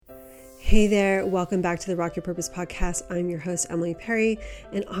Hey there, welcome back to the Rock Your Purpose podcast. I'm your host, Emily Perry,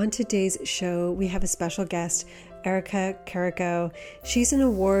 and on today's show, we have a special guest, Erica Carrico. She's an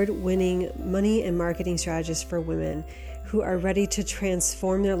award-winning money and marketing strategist for women who are ready to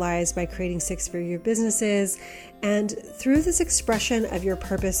transform their lives by creating six-figure businesses and through this expression of your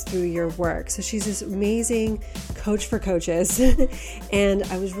purpose through your work. So she's this amazing coach for coaches. And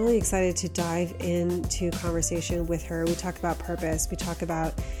I was really excited to dive into conversation with her. We talk about purpose. We talk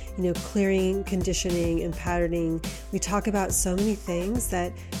about, clearing, conditioning, and patterning. We talk about so many things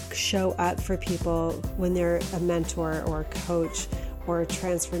that show up for people when they're a mentor or a coach or a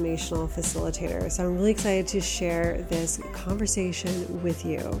transformational facilitator. So I'm really excited to share this conversation with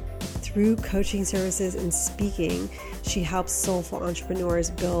you. Through coaching services and speaking, she helps soulful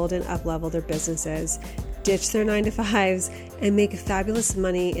entrepreneurs build and up-level their businesses, ditch their 9-to-5s, and make fabulous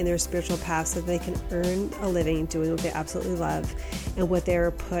money in their spiritual path so that they can earn a living doing what they absolutely love and what they are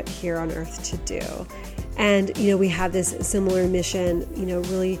put here on earth to do. And, we have this similar mission,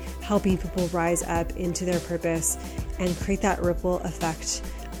 really helping people rise up into their purpose and create that ripple effect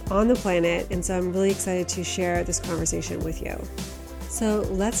on the planet. And so I'm really excited to share this conversation with you. So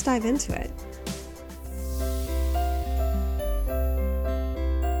let's dive into it.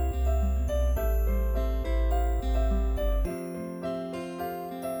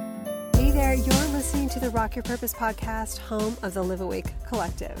 You're listening to the Rock Your Purpose podcast, home of the Live Awake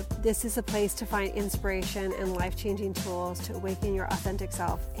Collective. This is a place to find inspiration and life-changing tools to awaken your authentic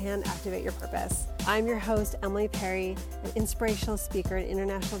self and activate your purpose. I'm your host, Emily Perry, an inspirational speaker and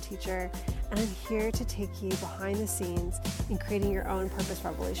international teacher, and I'm here to take you behind the scenes in creating your own purpose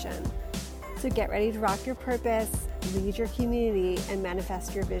revolution. So get ready to rock your purpose, lead your community, and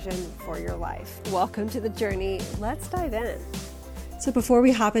manifest your vision for your life. Welcome to the journey. Let's dive in. So before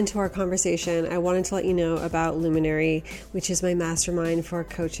we hop into our conversation, I wanted to let you know about Luminary, which is my mastermind for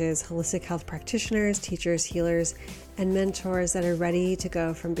coaches, holistic health practitioners, teachers, healers, and mentors that are ready to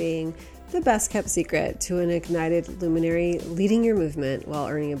go from being the best kept secret to an ignited luminary, leading your movement while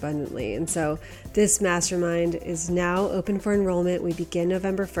earning abundantly. And so this mastermind is now open for enrollment. We begin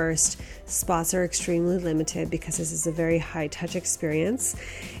November 1st. Spots are extremely limited because this is a very high touch experience.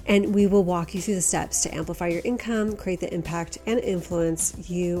 And we will walk you through the steps to amplify your income, create the impact and influence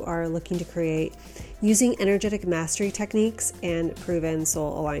you are looking to create using energetic mastery techniques and proven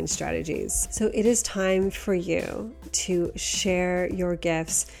soul-aligned strategies. So it is time for you to share your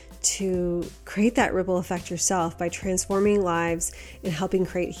gifts, to create that ripple effect yourself by transforming lives and helping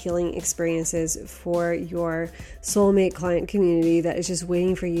create healing experiences for your soulmate client community that is just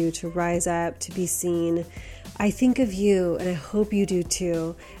waiting for you to rise up, to be seen. I think of you, and I hope you do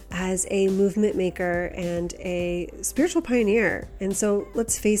too, as a movement maker and a spiritual pioneer. And so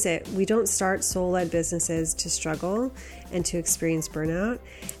let's face it, we don't start soul-led businesses to struggle and to experience burnout.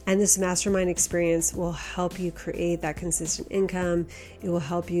 And this mastermind experience will help you create that consistent income. It will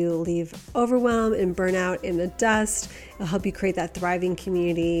help you leave overwhelm and burnout in the dust. It'll help you create that thriving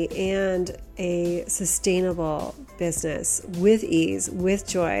community and a sustainable business with ease, with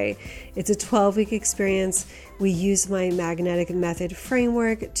joy. It's a 12-week experience. We use my magnetic method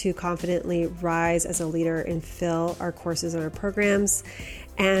framework to confidently rise as a leader and fill our courses and our programs.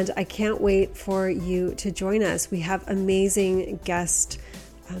 And I can't wait for you to join us. We have amazing guest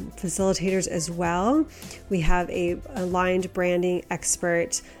facilitators as well. We have a aligned branding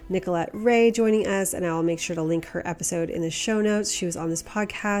expert, Nicolette Ray, joining us, and I'll make sure to link her episode in the show notes. She was on this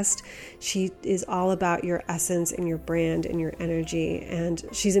podcast. She is all about your essence and your brand and your energy, and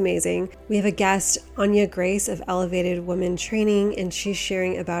she's amazing. We have a guest, Anya Grace of Elevated Women Training, and she's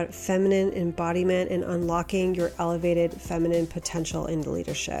sharing about feminine embodiment and unlocking your elevated feminine potential in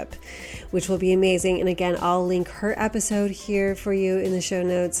leadership, which will be amazing. And again, I'll link her episode here for you in the show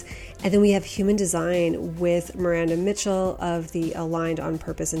notes. And then we have Human Design with Miranda Mitchell of the Aligned on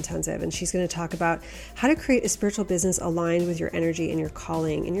Purpose Intensive. And she's going to talk about how to create a spiritual business aligned with your energy and your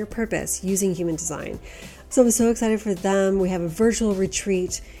calling and your purpose using Human Design. So I'm so excited for them. We have a virtual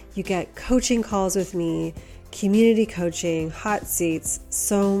retreat. You get coaching calls with me, community coaching, hot seats,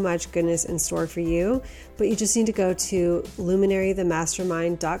 so much goodness in store for you. But you just need to go to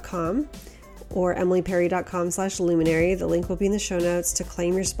luminarythemastermind.com or emilyperry.com/luminary. The link will be in the show notes to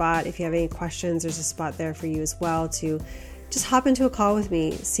claim your spot. If you have any questions, there's a spot there for you as well to just hop into a call with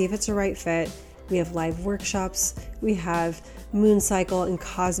me, see if it's a right fit. We have live workshops. We have moon cycle and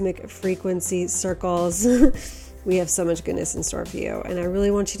cosmic frequency circles. We have so much goodness in store for you, and I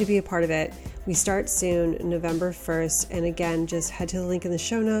really want you to be a part of it. We start soon, November 1st, and again, just head to the link in the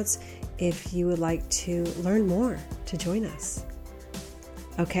show notes if you would like to learn more, to join us.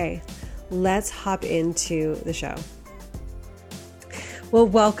 Okay, let's hop into the show. Well,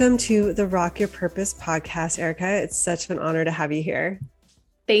 welcome to the Rock Your Purpose podcast, Erica. It's such an honor to have you here.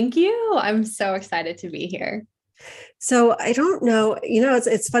 Thank you. I'm so excited to be here. So I don't know,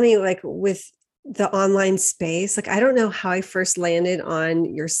 it's funny, like with the online space, like I don't know how I first landed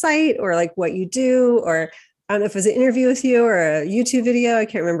on your site or like what you do, or I don't know if it was an interview with you or a YouTube video. I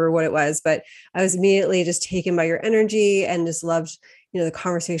can't remember what it was, but I was immediately just taken by your energy and just loved, the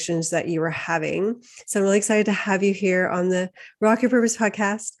conversations that you were having. So I'm really excited to have you here on the Rock Your Purpose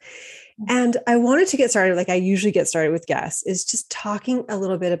podcast. And I wanted to get started, like I usually get started with guests, is just talking a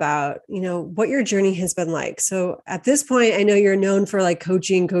little bit about, what your journey has been like. So at this point, I know you're known for like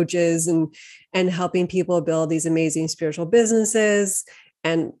coaching coaches and helping people build these amazing spiritual businesses,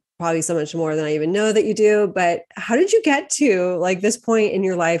 and probably so much more than I even know that you do. But how did you get to like this point in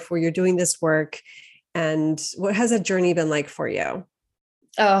your life where you're doing this work? And what has that journey been like for you?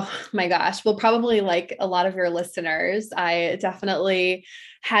 Oh my gosh. Well, probably like a lot of your listeners, I definitely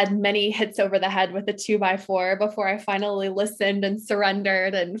had many hits over the head with a 2x4 before I finally listened and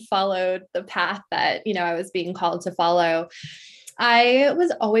surrendered and followed the path that, I was being called to follow. I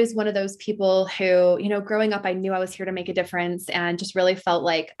was always one of those people who, growing up, I knew I was here to make a difference and just really felt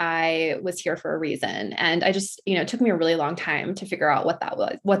like I was here for a reason. And I just, it took me a really long time to figure out what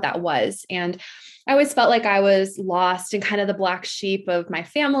that was. And I always felt like I was lost and kind of the black sheep of my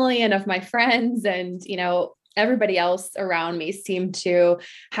family and of my friends. And, everybody else around me seemed to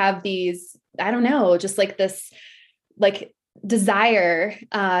have these, I don't know, just like this, like desire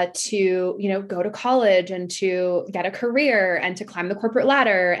to, go to college and to get a career and to climb the corporate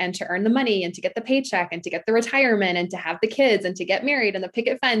ladder and to earn the money and to get the paycheck and to get the retirement and to have the kids and to get married and the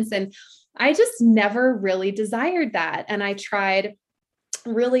picket fence. And I just never really desired that. And I tried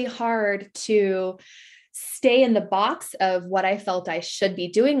really hard to stay in the box of what I felt I should be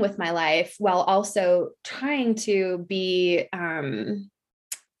doing with my life while also trying to be,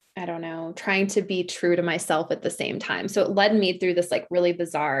 trying to be true to myself at the same time. So it led me through this like really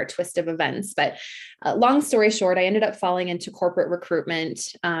bizarre twist of events. But long story short, I ended up falling into corporate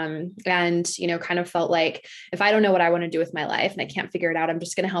recruitment and, kind of felt like if I don't know what I want to do with my life and I can't figure it out, I'm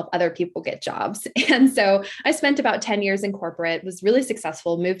just going to help other people get jobs. And so I spent about 10 years in corporate, was really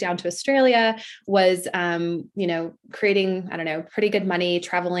successful, moved down to Australia, was, creating, pretty good money,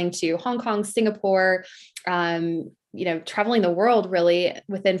 traveling to Hong Kong, Singapore, traveling the world really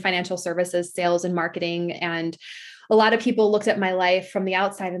within financial services, sales and marketing. And a lot of people looked at my life from the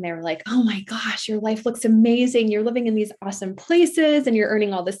outside and they were like, oh my gosh, your life looks amazing. You're living in these awesome places and you're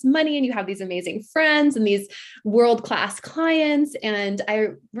earning all this money and you have these amazing friends and these world-class clients. And I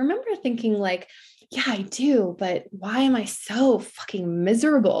remember thinking like, yeah, I do, but why am I so fucking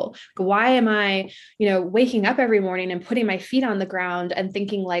miserable? Why am I, waking up every morning and putting my feet on the ground and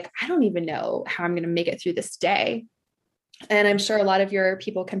thinking like, I don't even know how I'm going to make it through this day. And I'm sure a lot of your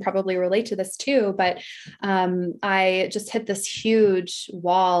people can probably relate to this too, but I just hit this huge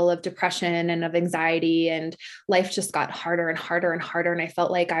wall of depression and of anxiety, and life just got harder and harder and harder. And I felt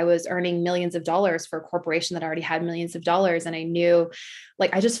like I was earning millions of dollars for a corporation that already had millions of dollars. And I knew,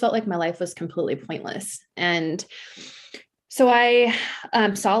 like, I just felt like my life was completely pointless. And so I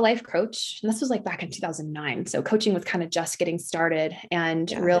saw a life coach, and this was like back in 2009. So coaching was kind of just getting started,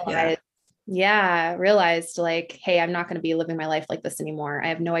 and realized like, hey, I'm not going to be living my life like this anymore. I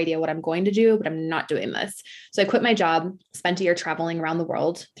have no idea what I'm going to do, but I'm not doing this. So I quit my job, spent a year traveling around the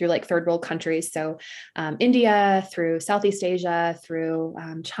world through like third world countries. So India, through Southeast Asia, through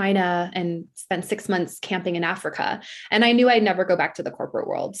China, and spent 6 months camping in Africa. And I knew I'd never go back to the corporate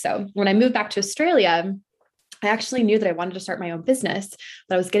world. So when I moved back to Australia, I actually knew that I wanted to start my own business,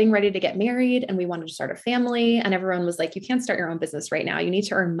 but I was getting ready to get married and we wanted to start a family. And everyone was like, you can't start your own business right now. You need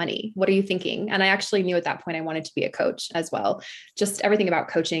to earn money. What are you thinking? And I actually knew at that point I wanted to be a coach as well. Just everything about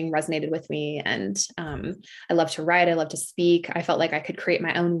coaching resonated with me. And I love to write. I love to speak. I felt like I could create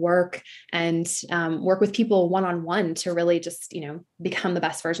my own work and work with people one-on-one to really just, become the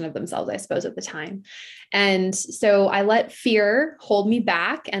best version of themselves, I suppose, at the time. And so I let fear hold me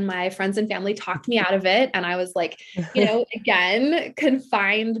back, and my friends and family talked me out of it. And I was like, again,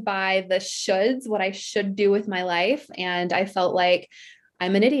 confined by the shoulds, what I should do with my life. And I felt like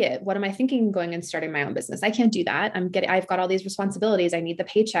I'm an idiot. What am I thinking going and starting my own business? I can't do that. I've got all these responsibilities. I need the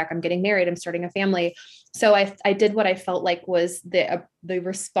paycheck. I'm getting married. I'm starting a family. So I did what I felt like was the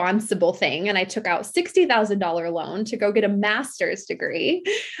responsible thing. And I took out $60,000 loan to go get a master's degree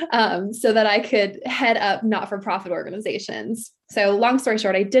so that I could head up not-for-profit organizations. So long story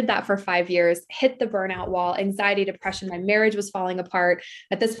short, I did that for 5 years, hit the burnout wall, anxiety, depression. My marriage was falling apart.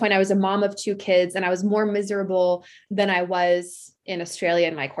 At this point, I was a mom of 2 kids, and I was more miserable than I was in Australia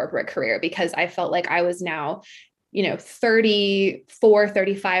in my corporate career, because I felt like I was now 34,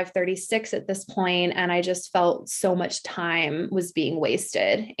 35, 36 at this point. And I just felt so much time was being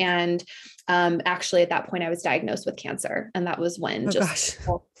wasted. And actually at that point I was diagnosed with cancer. And that was when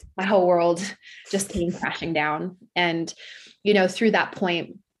my whole world just came crashing down. And, through that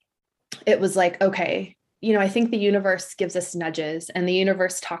point, it was like, okay, I think the universe gives us nudges and the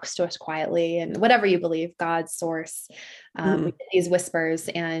universe talks to us quietly, and whatever you believe, God, source, we get these whispers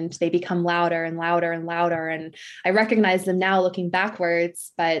and they become louder and louder and louder. And I recognize them now looking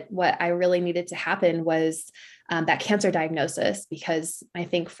backwards, but what I really needed to happen was that cancer diagnosis, because I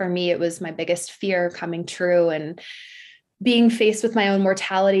think for me, it was my biggest fear coming true, and being faced with my own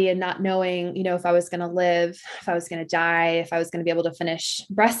mortality and not knowing, if I was going to live, if I was going to die, if I was going to be able to finish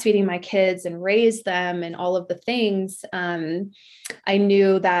breastfeeding my kids and raise them and all of the things. I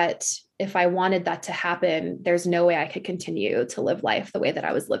knew that if I wanted that to happen, there's no way I could continue to live life the way that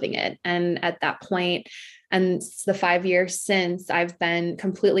I was living it. And at that point, and the 5 years since, I've been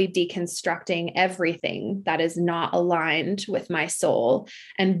completely deconstructing everything that is not aligned with my soul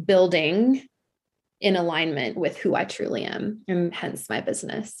and building in alignment with who I truly am, and hence my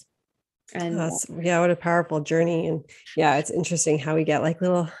business. And what a powerful journey. And it's interesting how we get like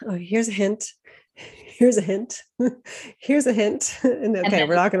little, here's a hint. Here's a hint. Here's a hint. And okay,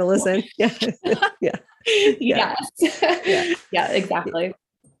 we're not going to listen. Yeah. Exactly.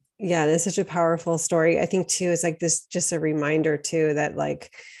 Yeah. It's such a powerful story. I think too, it's like this, just a reminder too, that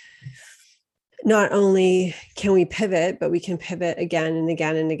like, not only can we pivot, but we can pivot again and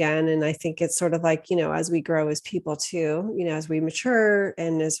again and again. And I think it's sort of like, as we grow as people too, as we mature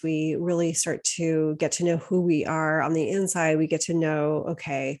and as we really start to get to know who we are on the inside, we get to know,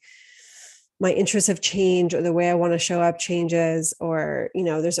 okay, my interests have changed, or the way I want to show up changes, or,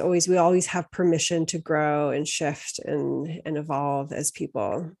 we always have permission to grow and shift and evolve as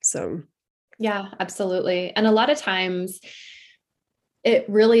people. So. Yeah, absolutely. And a lot of times it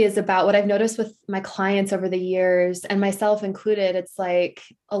really is about what I've noticed with my clients over the years, and myself included. It's like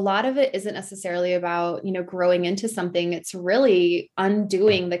a lot of it isn't necessarily about, growing into something. It's really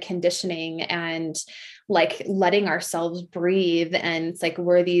undoing the conditioning and like letting ourselves breathe. And it's like,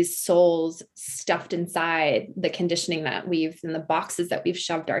 we're these souls stuffed inside the conditioning that in the boxes that we've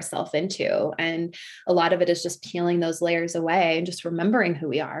shoved ourselves into. And a lot of it is just peeling those layers away and just remembering who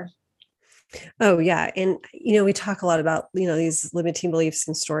we are. Oh yeah. And, we talk a lot about, these limiting beliefs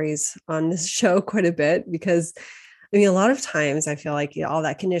and stories on this show quite a bit, because a lot of times I feel like all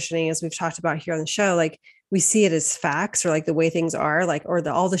that conditioning, as we've talked about here on the show, like we see it as facts, or like the way things are, like, or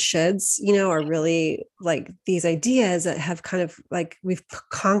all the shoulds, are really like these ideas that have kind of like, we've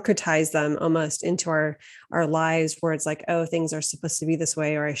concretized them almost into our lives, where it's like, oh, things are supposed to be this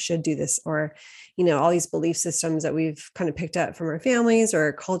way, or I should do this, or, all these belief systems that we've kind of picked up from our families or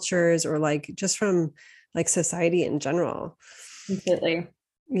our cultures, or like just from like society in general. Completely.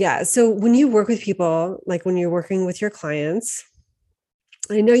 Yeah. So when you work with people, like when you're working with your clients,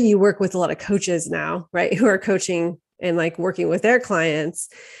 I know you work with a lot of coaches now, right? Who are coaching and like working with their clients.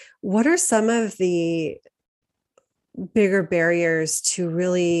 What are some of the bigger barriers to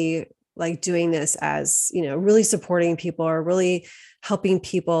really like doing this, as, really supporting people, or really helping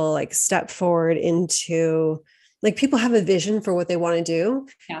people like step forward into, like, people have a vision for what they want to do.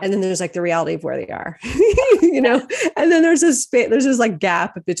 Yeah. And then there's like the reality of where they are, and then there's this like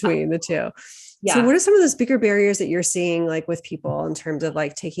gap between the two. Yeah. So what are some of those bigger barriers that you're seeing, like with people, in terms of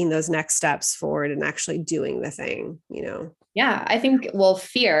like taking those next steps forward and actually doing the thing, Yeah, I think,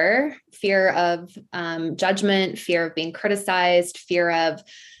 fear of judgment, fear of being criticized, fear of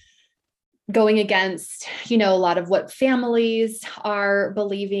going against, a lot of what families are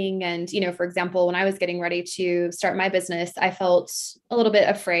believing. And, for example, when I was getting ready to start my business, I felt a little bit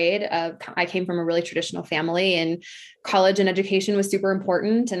afraid I came from a really traditional family, and college and education was super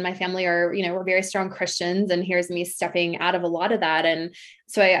important. And my family we're very strong Christians. And here's me stepping out of a lot of that. And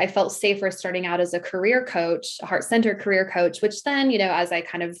so I felt safer starting out as a career coach, a heart-centered career coach, which then, as I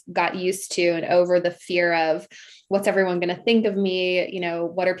kind of got used to and over the fear of what's everyone going to think of me?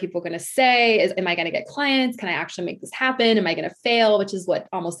 What are people going to say? Am I going to get clients? Can I actually make this happen? Am I going to fail? Which is what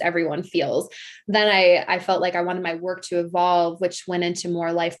almost everyone feels. Then I felt like I wanted my work to evolve, which went into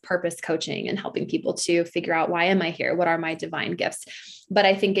more life purpose coaching and helping people to figure out, why am I here? What are my divine gifts? But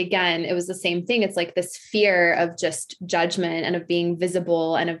I think, again, it was the same thing. It's like this fear of just judgment and of being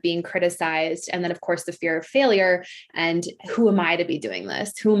visible and of being criticized. And then of course the fear of failure. And who am I to be doing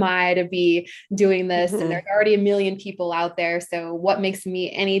this? Who am I to be doing this? And there's already a million people out there. So what makes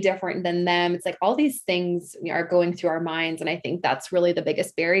me any different than them? It's like all these things are going through our minds. And I think that's really the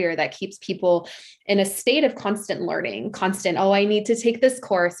biggest barrier that keeps people in a state of constant learning, oh, I need to take this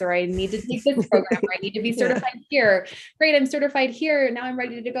course, or I need to take this program, or I need to be certified here. Great, I'm certified here. Now I'm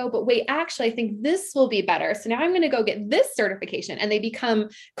ready to go. But wait, actually, I think this will be better. So now I'm going to go get this certification. And they become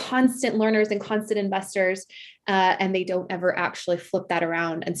constant learners and constant investors. And they don't ever actually flip that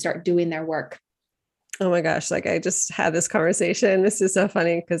around and start doing their work. Oh my gosh. Like I just had this conversation. This is so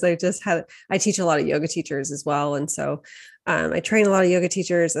funny because I teach a lot of yoga teachers as well. And so I train a lot of yoga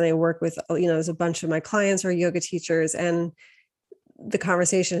teachers, and I work with, there's a bunch of my clients are yoga teachers, and the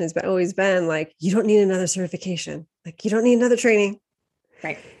conversation has always been like, you don't need another certification. Like you don't need another training.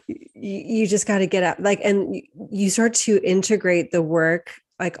 Right. You just got to get up, like, and you start to integrate the work,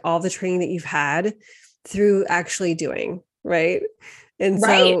 like all the training that you've had through actually doing. Right. And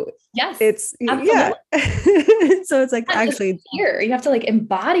so yes, it's, absolutely. yeah. So it's like actually here, you have to like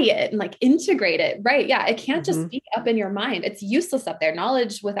embody it and like integrate it. Right. Yeah. It can't just be up in your mind. It's useless up there.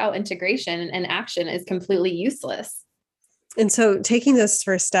 Knowledge without integration and action is completely useless. And so taking those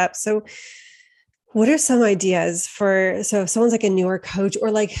first steps. So what are some ideas so if someone's like a newer coach,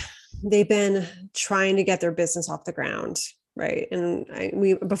 or like they've been trying to get their business off the ground, right? And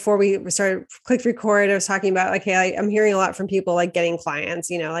before we started clicked record, I was talking about like, hey, I'm hearing a lot from people like getting clients,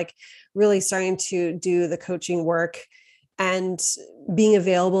 like really starting to do the coaching work and being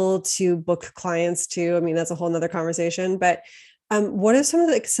available to book clients too. I mean, that's a whole nother conversation, but what are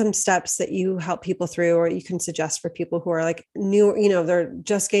some steps that you help people through, or you can suggest for people who are like new, they're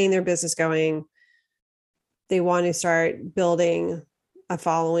just getting their business going. They want to start building a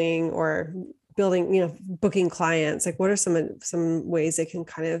following or building, booking clients. Like what are some ways they can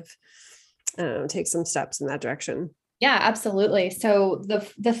kind of take some steps in that direction? Yeah, absolutely. So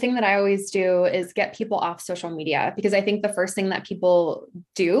the thing that I always do is get people off social media, because I think the first thing that people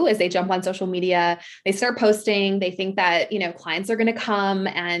do is they jump on social media, they start posting, they think that, clients are going to come,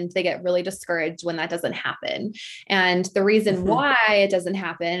 and they get really discouraged when that doesn't happen. And the reason why it doesn't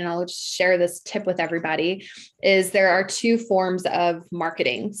happen, and I'll just share this tip with everybody, is there are two forms of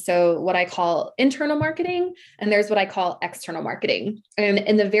marketing. So what I call internal marketing, and there's what I call external marketing. And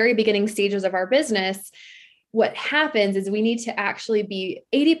in the very beginning stages of our business, what happens is we need to actually be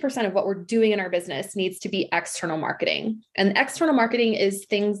 80% of what we're doing in our business needs to be external marketing. And external marketing is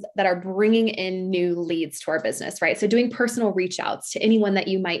things that are bringing in new leads to our business, right? So doing personal reach outs to anyone that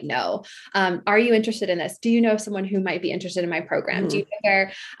you might know. Are you interested in this? Do you know someone who might be interested in my program? Do you know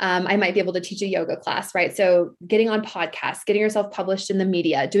where I might be able to teach a yoga class, right? So getting on podcasts, getting yourself published in the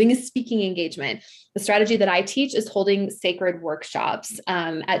media, doing a speaking engagement. The strategy that I teach is holding sacred workshops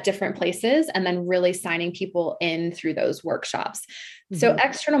at different places, and then really signing people in through those workshops. So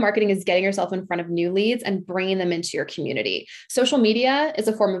external marketing is getting yourself in front of new leads and bringing them into your community. Social media is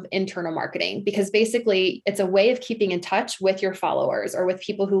a form of internal marketing, because basically it's a way of keeping in touch with your followers, or with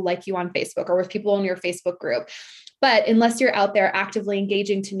people who like you on Facebook, or with people in your Facebook group. But unless you're out there actively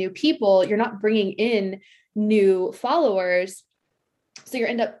engaging to new people, you're not bringing in new followers. So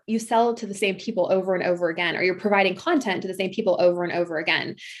you sell to the same people over and over again, or you're providing content to the same people over and over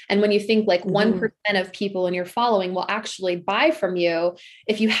again. And when you think like 1% of people in your following will actually buy from you,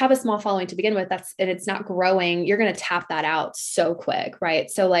 if you have a small following to begin with, and it's not growing, you're going to tap that out so quick. Right.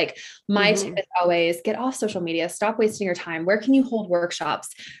 So like my tip is always get off social media, stop wasting your time. Where can you hold workshops?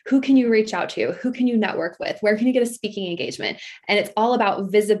 Who can you reach out to? Who can you network with? Where can you get a speaking engagement? And it's all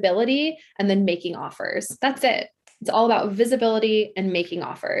about visibility and then making offers. That's it. It's all about visibility and making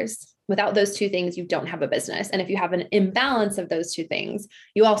offers. Without those two things, you don't have a business. And if you have an imbalance of those two things,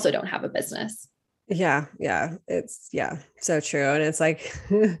 you also don't have a business. Yeah. It's so true. And it's like,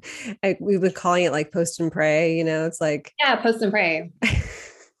 we've been calling it like post and pray, it's like, post and pray.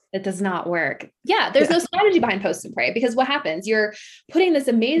 It does not work. There's no strategy behind post and pray, because what happens? You're putting this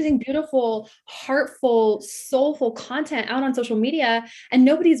amazing, beautiful, heartful, soulful content out on social media, and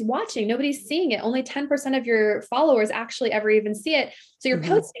nobody's watching, nobody's seeing it. Only 10% of your followers actually ever even see it. So you're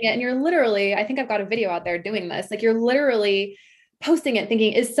posting it, and you're literally, I think I've got a video out there doing this. Like you're literally posting it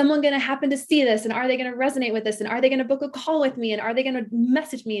thinking, is someone going to happen to see this? And are they going to resonate with this? And are they going to book a call with me? And are they going to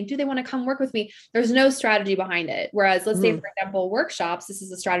message me? And do they want to come work with me? There's no strategy behind it. Whereas let's say, for example, workshops, this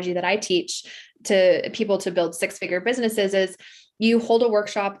is a strategy that I teach to people to build 6-figure businesses, is you hold a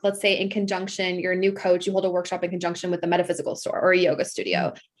workshop, let's say in conjunction, you're a new coach, you hold a workshop in conjunction with a metaphysical store or a yoga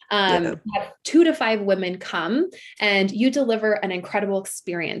studio. have 2 to 5 women come and you deliver an incredible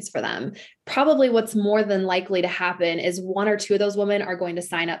experience for them. Probably what's more than likely to happen is 1 or 2 of those women are going to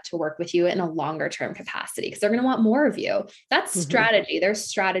sign up to work with you in a longer term capacity because they're going to want more of you. That's strategy. There's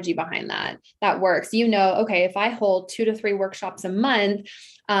strategy behind that. That works. Okay, if I hold 2 to 3 workshops a month,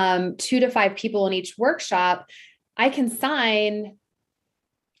 2 to 5 people in each workshop, I can sign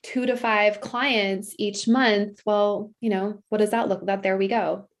 2 to 5 clients each month. Well, what does that look like? There we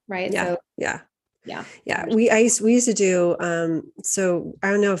go. Right. Yeah. So yeah. We used to do, so I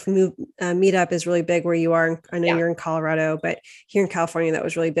don't know if Meetup is really big where you are. I know you're in Colorado, but here in California, that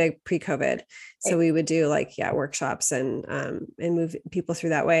was really big pre-COVID. So we would do workshops and move people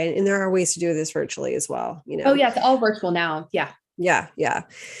through that way. And there are ways to do this virtually as well. Oh yeah. It's all virtual now. Yeah. Yeah.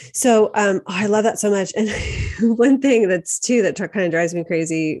 So, I love that so much. And one thing that kind of drives me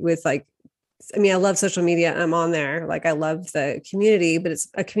crazy with I love social media. I'm on there. I love the community, but it's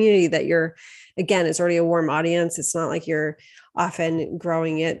a community that it's already a warm audience. It's not like you're often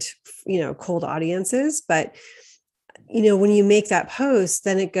growing it, cold audiences, but when you make that post,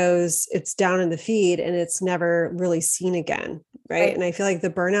 then it's down in the feed and it's never really seen again. Right. And I feel like the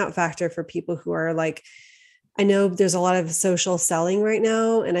burnout factor for people who are I know there's a lot of social selling right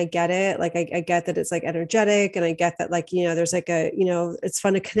now, and I get it. I get that it's energetic, and I get that there's it's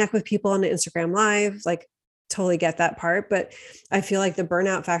fun to connect with people on the Instagram Live. Totally get that part, but I feel like the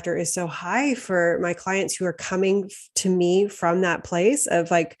burnout factor is so high for my clients who are coming to me from that place of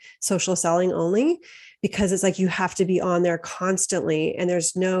social selling only, because it's you have to be on there constantly, and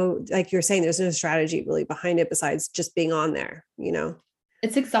there's no, you're saying, there's no strategy really behind it besides just being on there.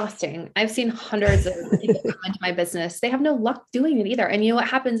 It's exhausting. I've seen hundreds of people come into my business. They have no luck doing it either. And what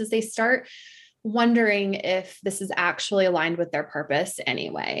happens is they start wondering if this is actually aligned with their purpose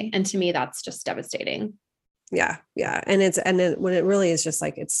anyway. And to me, that's just devastating. Yeah. And then when it really is just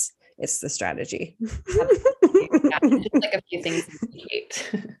it's the strategy. Just a few things.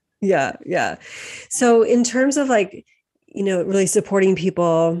 Yeah. So in terms of really supporting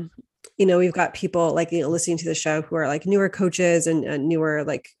people, we've got people listening to the show who are newer coaches and newer,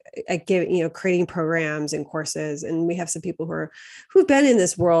 creating programs and courses. And we have some people who've been in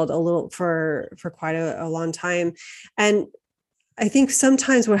this world a little for quite a long time. And I think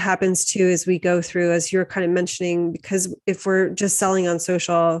sometimes what happens too, is we go through, as you're kind of mentioning, because if we're just selling on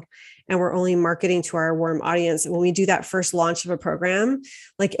social and we're only marketing to our warm audience, when we do that first launch of a program,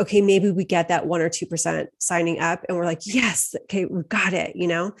 okay, maybe we get that 1 or 2% signing up and we're yes, okay, we got it,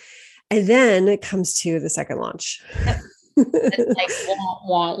 And then it comes to the second launch. It's wah,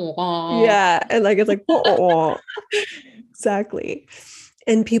 wah, wah. Yeah. And it's wah, wah. Exactly.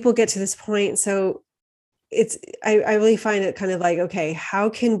 And people get to this point. So I really find it kind of okay, how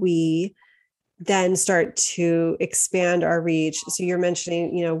can we then start to expand our reach? So you're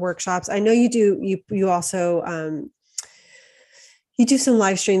mentioning, workshops. I know you also, you do some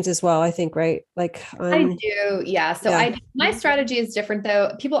live streams as well, I think, right? I do. Yeah. So my strategy is different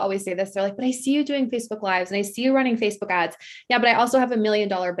though. People always say this. They're but I see you doing Facebook Lives and I see you running Facebook ads. Yeah. But I also have $1 million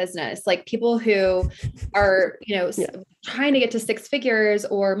business. People who are, trying to get to 6 figures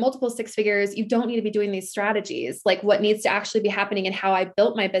or multiple 6 figures, you don't need to be doing these strategies. What needs to actually be happening and how I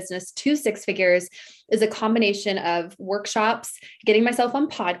built my business to 6 figures is a combination of workshops, getting myself on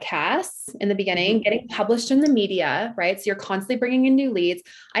podcasts in the beginning, getting published in the media, right? So you're constantly bringing in new leads.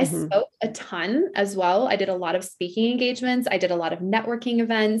 I spoke a ton as well. I did a lot of speaking engagements. I did a lot of networking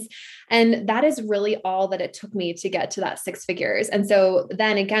events. And that is really all that it took me to get to that 6 figures. And so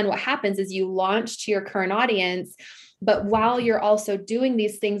then again, what happens is you launch to your current audience, but while you're also doing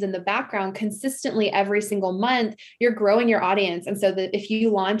these things in the background consistently every single month, you're growing your audience. And so that if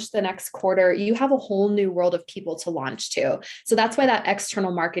you launch the next quarter, you have a whole new world of people to launch to. So that's why that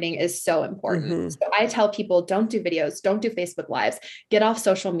external marketing is so important. So I tell people, don't do videos, don't do Facebook Lives, get off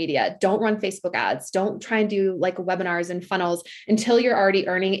social media, don't run Facebook ads, don't try and do webinars and funnels until you're already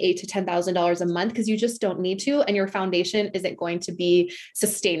earning $8,000 to $10,000 a month, because you just don't need to, and your foundation isn't going to be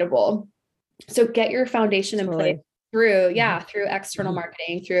sustainable. So get your foundation in place through external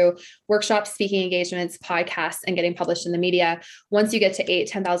marketing, through workshops, speaking engagements, podcasts, and getting published in the media. Once you get to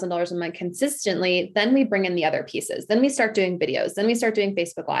 $8,000, $10,000 a month consistently, then we bring in the other pieces. Then we start doing videos. Then we start doing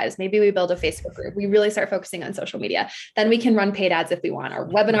Facebook Lives. Maybe we build a Facebook group. We really start focusing on social media. Then we can run paid ads if we want, or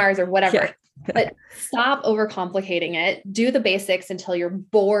webinars or whatever. Yeah. But stop overcomplicating it. Do the basics until you're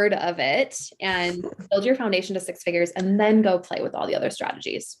bored of it and build your foundation to 6 figures, and then go play with all the other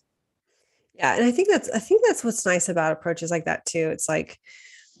strategies. Yeah. And I think that's what's nice about approaches like that too. It's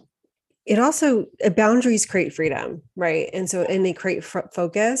it also, boundaries create freedom, right? And they create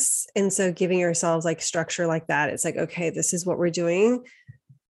focus. And so giving yourselves structure like that, it's okay, this is what we're doing.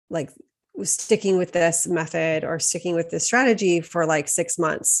 like sticking with this method or sticking with this strategy for like 6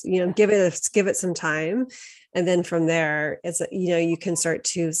 months, give it some time. And then from there, it's, you can start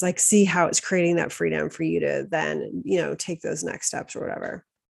to like see how it's creating that freedom for you to then, take those next steps or whatever.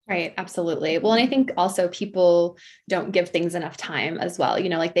 Right. Absolutely. Well, and I think also people don't give things enough time as well.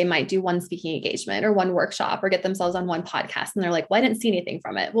 Like they might do one speaking engagement or one workshop or get themselves on one podcast and they're like, well, I didn't see anything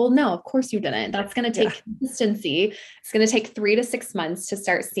from it. Well, no, of course you didn't. That's going to take consistency. It's going to take 3 to 6 months to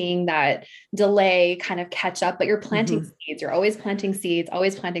start seeing that delay kind of catch up, but you're planting seeds. You're always planting seeds,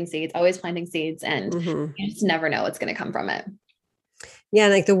 always planting seeds, always planting seeds. And you just never know what's going to come from it. Yeah.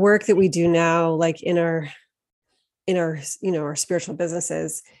 And like the work that we do now, like in our our spiritual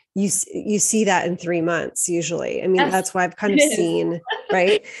businesses, you see that in 3 months usually. I mean, that's why I've kind of seen,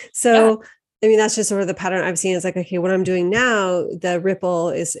 right? So, I mean, that's just sort of the pattern I've seen is like, okay, what I'm doing now, the ripple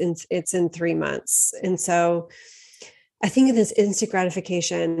it's in 3 months. And so I think in this instant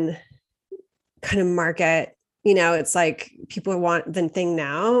gratification kind of market, it's like people want the thing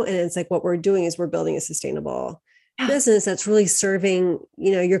now. And it's like, what we're doing is we're building a sustainable business that's really serving,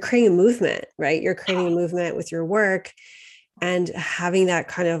 you're creating a movement, right? You're creating a movement with your work, and having that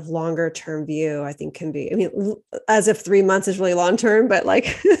kind of longer term view, I think can be, I mean, as if 3 months is really long term, but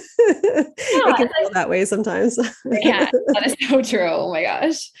like it can feel that way sometimes. Yeah, that is so true. Oh my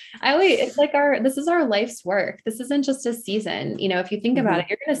gosh. It's like this is our life's work. This isn't just a season. If you think about it,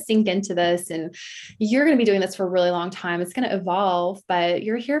 you're going to sink into this and you're going to be doing this for a really long time. It's going to evolve, but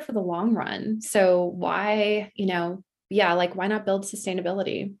you're here for the long run. So why, why not build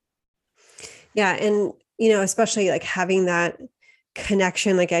sustainability? Yeah. And, especially like having that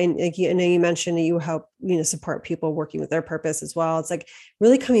connection, like I know you mentioned that you help, support people working with their purpose as well. It's like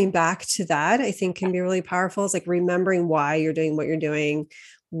really coming back to that, I think can be really powerful. It's like remembering why you're doing what you're doing.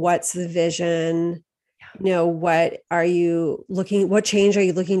 What's the vision? What change are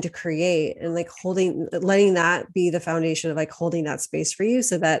you looking to create? And like letting that be the foundation of like holding that space for you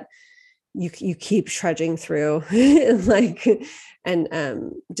so that you keep trudging through and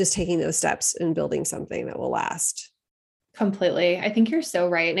just taking those steps and building something that will last. Completely. I think you're so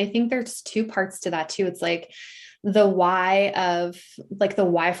right. And I think there's 2 parts to that too. It's like the why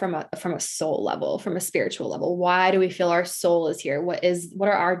from a soul level, from a spiritual level. Why do we feel our soul is here? What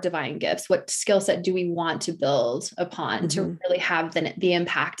are our divine gifts? What skill set do we want to build upon to really have the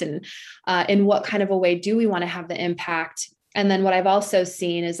impact? And in what kind of a way do we want to have the impact? And then what I've also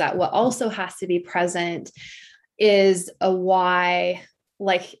seen is that what also has to be present is a why,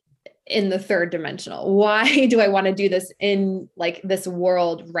 like in the 3rd dimensional. Why do I want to do this in like this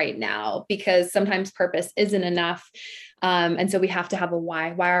world right now? Because sometimes purpose isn't enough. And so we have to have a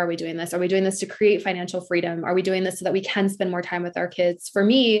why. Why are we doing this? Are we doing this to create financial freedom? Are we doing this so that we can spend more time with our kids? For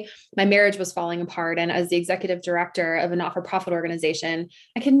me, my marriage was falling apart. And as the executive director of a not-for-profit organization,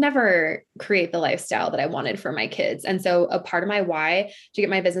 I could never create the lifestyle that I wanted for my kids. And so a part of my why to get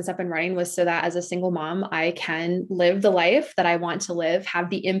my business up and running was so that as a single mom, I can live the life that I want to live,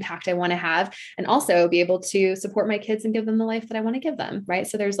 have the impact I want to have, and also be able to support my kids and give them the life that I want to give them. Right.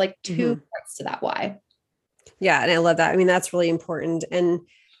 So there's like 2 parts to that why. Yeah. And I love that. I mean, that's really important. And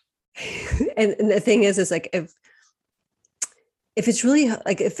the thing is like, if it's really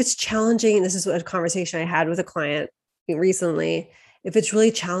like, if it's challenging, and this is a conversation I had with a client recently, if it's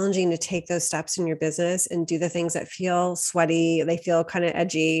really challenging to take those steps in your business and do the things that feel sweaty, they feel kind of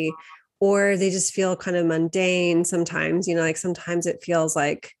edgy, or they just feel kind of mundane sometimes, like sometimes it feels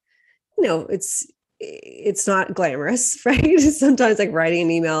like, it's not glamorous, right? Sometimes like writing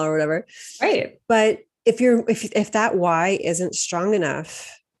an email or whatever. Right. But if that why isn't strong enough,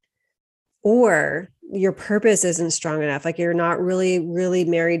 or your purpose isn't strong enough, like you're not really, really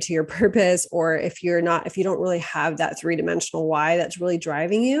married to your purpose, or if you don't really have that 3-dimensional why that's really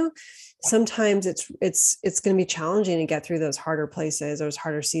driving you, sometimes it's going to be challenging to get through those harder places, those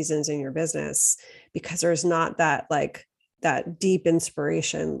harder seasons in your business, because there's not that like that deep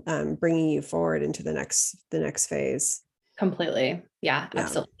inspiration bringing you forward into the next phase. Completely. Yeah,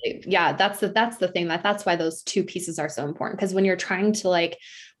 absolutely. Yeah. That's the thing that's why those 2 pieces are so important. Because when you're trying to like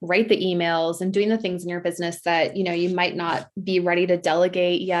write the emails and doing the things in your business that, you might not be ready to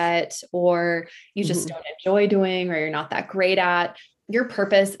delegate yet, or you just don't enjoy doing, or you're not that great at, your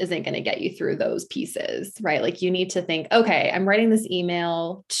purpose isn't going to get you through those pieces, right? Like you need to think, okay, I'm writing this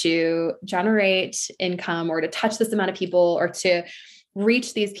email to generate income or to touch this amount of people or to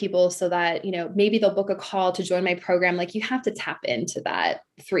reach these people so that, maybe they'll book a call to join my program. Like you have to tap into that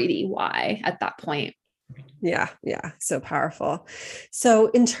 3D why at that point. Yeah. Yeah. So powerful. So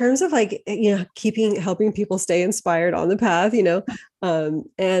in terms of like, helping people stay inspired on the path, and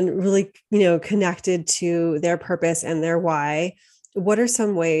really, connected to their purpose and their why, what are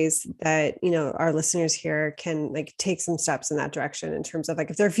some ways that, our listeners here can like take some steps in that direction in terms of like,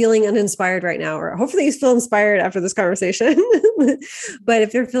 if they're feeling uninspired right now, or hopefully you feel inspired after this conversation, but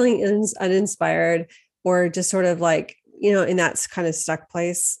if they're feeling uninspired or just sort of like, in that kind of stuck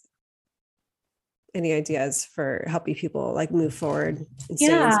place, any ideas for helping people like move forward and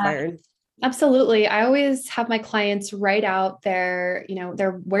stay inspired? Absolutely. I always have my clients write out where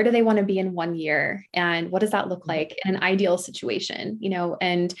do they want to be in 1 year? And what does that look like in an ideal situation,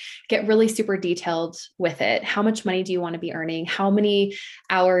 and get really super detailed with it. How much money do you want to be earning? How many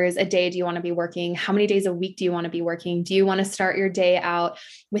hours a day do you want to be working? How many days a week do you want to be working? Do you want to start your day out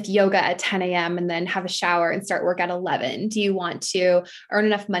with yoga at 10 a.m. and then have a shower and start work at 11? Do you want to earn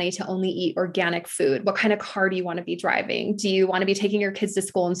enough money to only eat organic food? What kind of car do you want to be driving? Do you want to be taking your kids to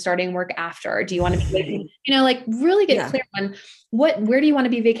school and starting work after? Do you want to be, really get clear on where do you want to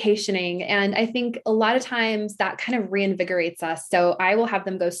be vacationing? And I think a lot of times that kind of reinvigorates us. So I will have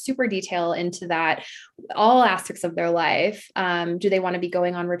them go super detail into that, all aspects of their life. Do they want to be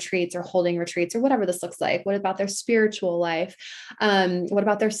going on retreats or holding retreats or whatever this looks like? What about their spiritual life? What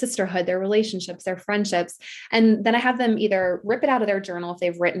about their sisterhood, their relationships, their friendships? And then I have them either rip it out of their journal if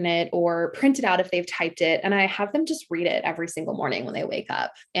they've written it or print it out if they've typed it. And I have them just read it every single morning when they wake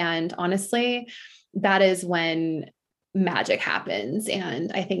up. And honestly, that is when magic happens.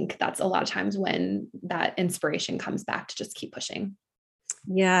 And I think that's a lot of times when that inspiration comes back to just keep pushing.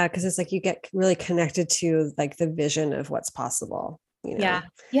 Yeah. Cause it's like, you get really connected to like the vision of what's possible. Yeah.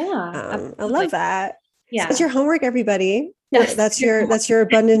 I love that. Yeah. So that's your homework, everybody. Yes. That's your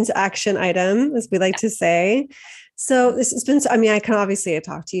abundance action item, as we like to say. So this has been, I can obviously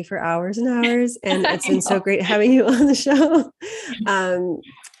talk to you for hours and hours, and it's been so great having you on the show.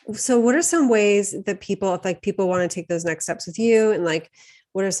 So what are some ways that people, if like people want to take those next steps with you, and like,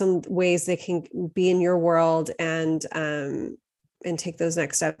 what are some ways they can be in your world and take those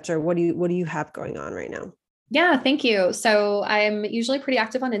next steps, or what do you have going on right now? Yeah, thank you. So I'm usually pretty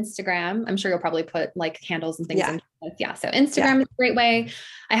active on Instagram. I'm sure you'll probably put like handles and things. Yeah. So Instagram is a great way.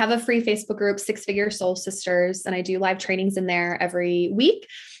 I have a free Facebook group, 6-Figure Soul Sisters, and I do live trainings in there every week.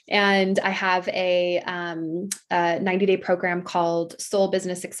 And I have a 90-day program called Soul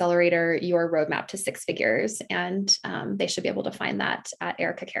Business Accelerator, Your Roadmap to 6 Figures. And they should be able to find that at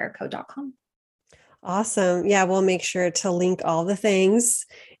ericacarrico.com. Awesome. Yeah, we'll make sure to link all the things.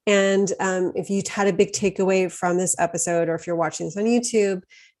 And if you had a big takeaway from this episode, or if you're watching this on YouTube,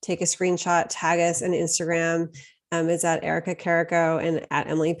 take a screenshot, tag us on Instagram. It's at Erica Carrico and at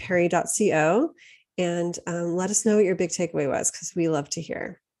emilyperry.co. And let us know what your big takeaway was, because we love to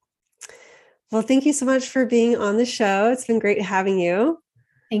hear. Well, thank you so much for being on the show. It's been great having you.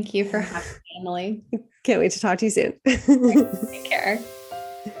 Thank you for having me, Emily. Can't wait to talk to you soon. Take care.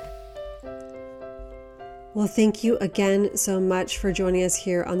 Well, thank you again so much for joining us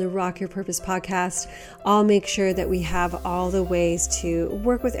here on the Rock Your Purpose podcast. I'll make sure that we have all the ways to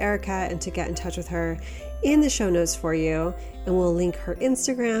work with Erica and to get in touch with her in the show notes for you. And we'll link her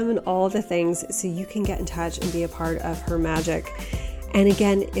Instagram and all the things so you can get in touch and be a part of her magic. And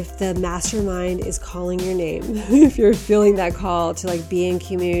again, if the mastermind is calling your name, if you're feeling that call to like be in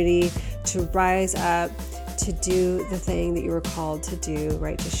community, to rise up, to do the thing that you were called to do,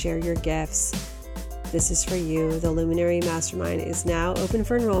 right? To share your gifts. This is for you. The Luminary Mastermind is now open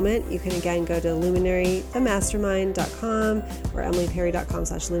for enrollment. You can again go to luminarythemastermind.com or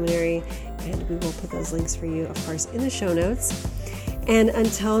emilyperry.com/luminary, and we will put those links for you, of course, in the show notes. And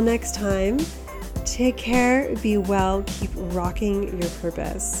until next time, take care, be well, keep rocking your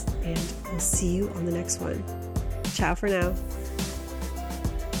purpose, and we'll see you on the next one. Ciao for now.